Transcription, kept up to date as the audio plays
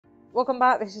Welcome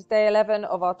back. This is day 11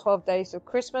 of our 12 days of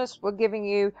Christmas. We're giving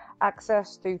you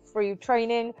access to free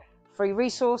training, free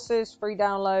resources, free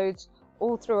downloads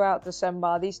all throughout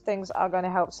December. These things are going to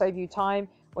help save you time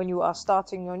when you are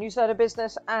starting your newsletter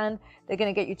business, and they're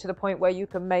going to get you to the point where you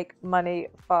can make money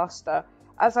faster.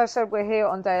 As I said, we're here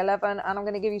on day 11, and I'm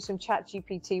going to give you some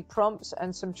ChatGPT prompts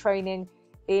and some training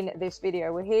in this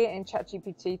video. We're here in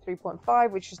ChatGPT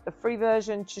 3.5, which is the free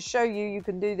version, to show you you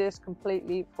can do this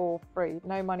completely for free,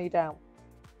 no money down.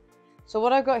 So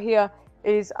what I've got here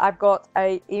is I've got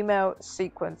a email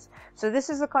sequence. So this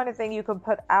is the kind of thing you can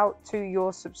put out to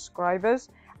your subscribers.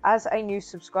 As a new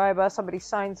subscriber, somebody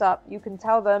signs up, you can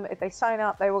tell them if they sign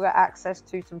up, they will get access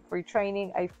to some free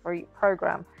training, a free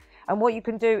program. And what you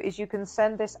can do is you can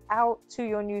send this out to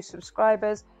your new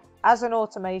subscribers as an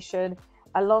automation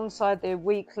alongside the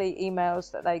weekly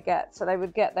emails that they get. So they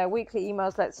would get their weekly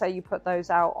emails. Let's say you put those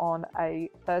out on a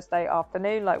Thursday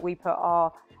afternoon, like we put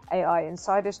our AI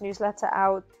Insiders newsletter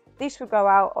out. These would go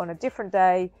out on a different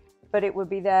day, but it would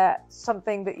be there,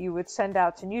 something that you would send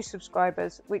out to new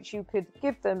subscribers, which you could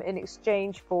give them in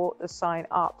exchange for the sign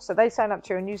up. So they sign up to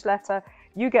your newsletter,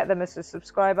 you get them as a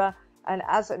subscriber, and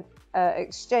as an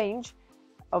exchange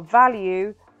of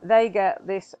value, they get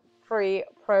this free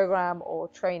program or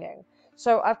training.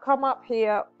 So I've come up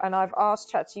here and I've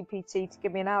asked ChatGPT to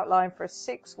give me an outline for a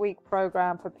 6-week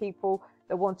program for people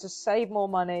that want to save more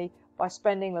money by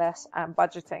spending less and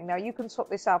budgeting. Now you can swap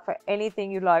this out for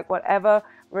anything you like, whatever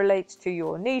relates to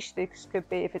your niche. This could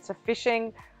be, if it's a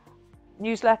phishing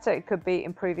newsletter, it could be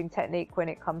improving technique when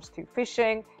it comes to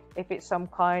phishing. If it's some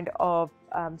kind of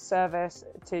service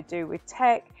to do with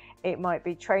tech, it might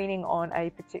be training on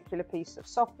a particular piece of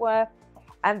software.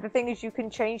 And the thing is, you can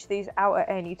change these out at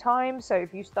any time. So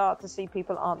if you start to see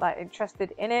people aren't that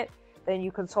interested in it, then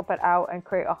you can swap it out and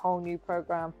create a whole new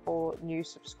program for new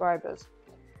subscribers.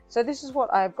 So this is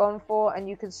what I've gone for, and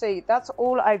you can see that's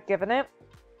all I've given it.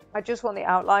 I just want the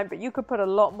outline, but you could put a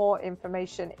lot more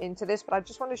information into this, but I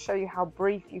just want to show you how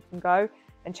brief you can go,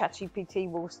 and ChatGPT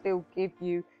will still give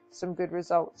you some good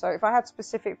results. So if I had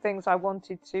specific things I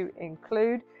wanted to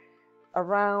include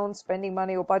around spending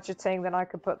money or budgeting, then I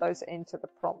could put those into the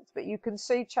prompt. But you can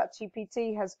see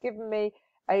ChatGPT has given me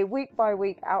a week by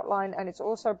week outline, and it's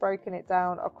also broken it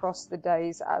down across the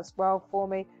days as well for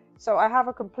me. So I have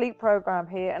a complete program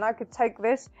here, and I could take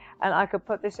this and I could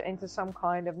put this into some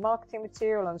kind of marketing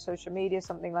material on social media,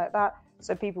 something like that.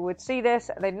 So people would see this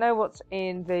and they know what's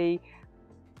in the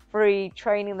free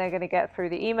training they're going to get through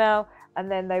the email,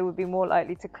 and then they would be more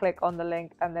likely to click on the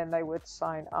link and then they would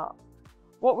sign up.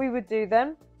 What we would do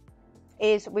then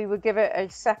is we would give it a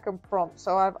second prompt.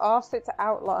 So I've asked it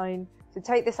to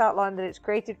take this outline that it's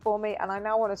created for me, and I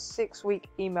now want a 6-week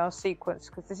email sequence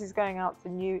because this is going out to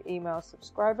new email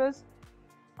subscribers.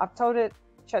 I've told it,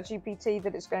 ChatGPT,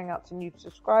 that it's going out to new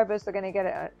subscribers. They're going to get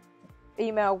an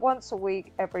email once a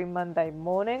week every Monday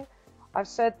morning. I've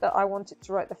said that I want it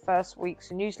to write the first week's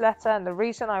newsletter, and the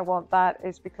reason I want that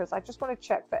is because I just want to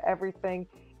check that everything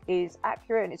is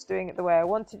accurate and it's doing it the way I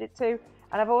wanted it to.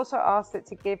 And I've also asked it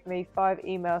to give me 5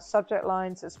 email subject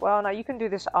lines as well. Now you can do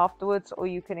this afterwards, or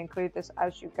you can include this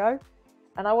as you go.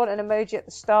 And I want an emoji at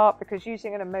the start, because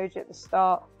using an emoji at the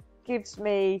start gives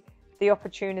me the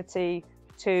opportunity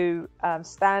to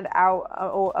stand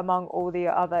out among all the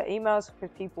other emails,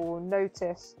 because people will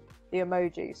notice the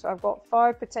emoji. So I've got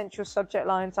 5 potential subject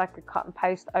lines I could cut and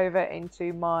paste over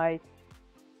into my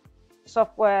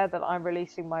software that I'm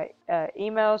releasing my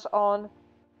emails on.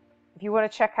 If you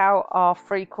want to check out our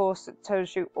free course that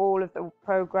tells you all of the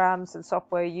programs and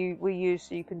software we use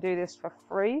so you can do this for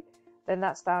free, then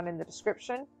that's down in the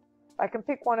description. I can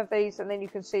pick one of these, and then you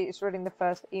can see it's reading the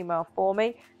first email for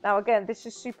me. Now again, this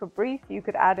is super brief. You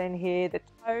could add in here the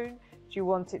tone. Do you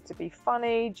want it to be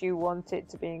funny? Do you want it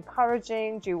to be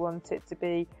encouraging? Do you want it to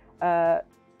be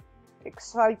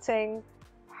exciting?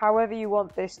 However you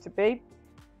want this to be,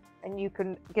 and you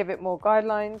can give it more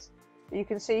guidelines. You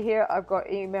can see here I've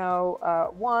got email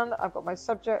 1, I've got my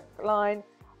subject line,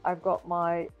 I've got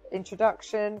my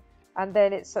introduction, and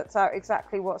then it sets out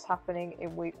exactly what's happening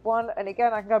in week 1. And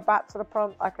again, I can go back to the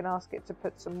prompt. I can ask it to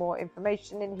put some more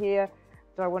information in here.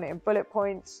 Do I want it in bullet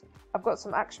points? I've got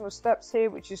some actionable steps here,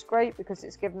 which is great because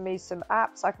it's given me some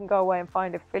apps. I can go away and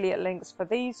find affiliate links for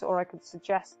these, or I could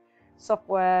suggest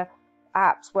software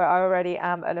apps where I already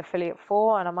am an affiliate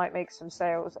for, and I might make some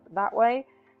sales that way.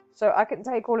 So I can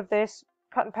take all of this,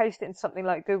 cut and paste it in something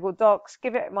like Google Docs,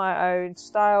 give it my own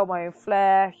style, my own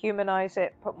flair, humanize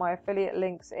it, put my affiliate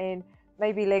links in,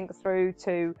 maybe link through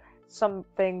to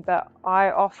something that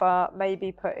I offer,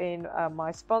 maybe put in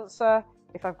my sponsor,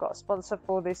 if I've got a sponsor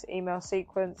for this email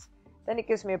sequence. Then it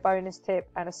gives me a bonus tip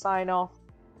and a sign off.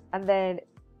 and then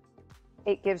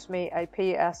it gives me a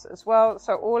PS as well.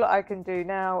 So all I can do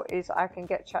now is I can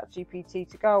get ChatGPT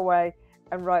to go away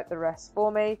and write the rest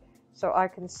for me. So I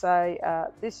can say,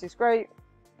 this is great,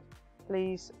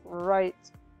 please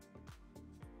write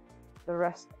the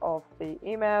rest of the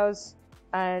emails,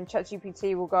 and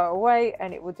ChatGPT will go away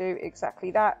and it will do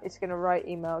exactly that. It's going to write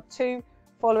email 2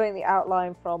 following the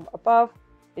outline from above.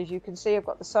 As you can see, I've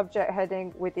got the subject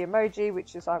heading with the emoji,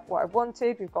 which is like what I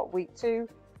wanted. We've got week 2.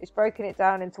 It's broken it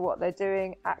down into what they're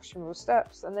doing, actionable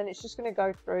steps, and then it's just going to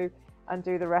go through and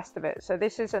do the rest of it. So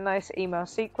this is a nice email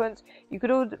sequence. You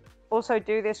could also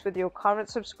do this with your current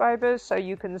subscribers, so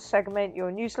you can segment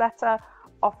your newsletter,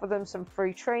 offer them some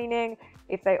free training.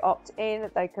 If they opt in,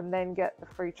 they can then get the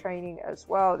free training as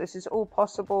well. This is all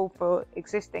possible for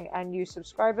existing and new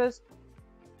subscribers.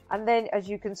 And then, as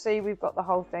you can see, we've got the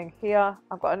whole thing here.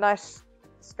 I've got a nice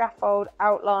scaffold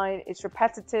outline. It's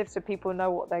repetitive, so people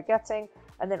know what they're getting.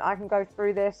 And then I can go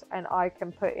through this and I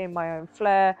can put in my own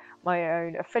flair, my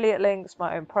own affiliate links,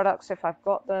 my own products if I've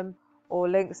got them, or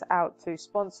links out to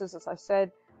sponsors. As I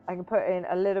said, I can put in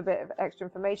a little bit of extra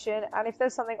information. And if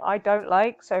there's something I don't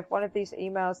like, so if one of these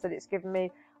emails that it's given me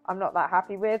I'm not that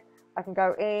happy with, I can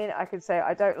go in, I can say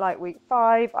I don't like week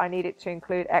 5, I need it to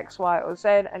include X, Y, or Z,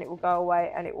 and it will go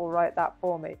away and it will write that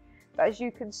for me. But as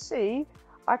you can see,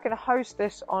 I can host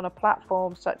this on a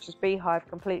platform such as Beehive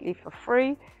completely for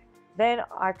free. Then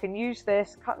I can use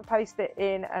this, cut and paste it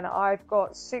in, and I've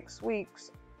got 6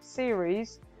 weeks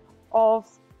series of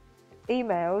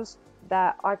emails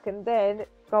that I can then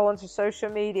go onto social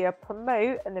media,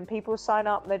 promote, and then people sign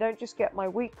up and they don't just get my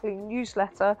weekly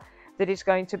newsletter that is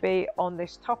going to be on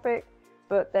this topic,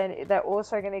 but then they're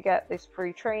also going to get this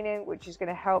free training, which is going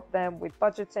to help them with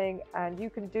budgeting. And you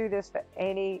can do this for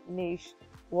any niche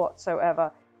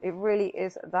whatsoever. It really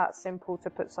is that simple to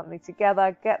put something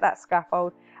together, get that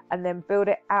scaffold, and then build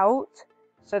it out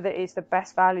so that it's the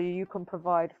best value you can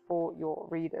provide for your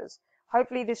readers.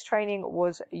 Hopefully this training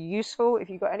was useful. If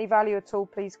you got any value at all,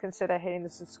 please consider hitting the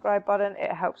subscribe button.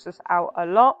 It helps us out a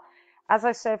lot. As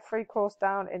I said, free course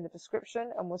down in the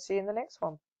description, and we'll see you in the next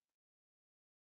one.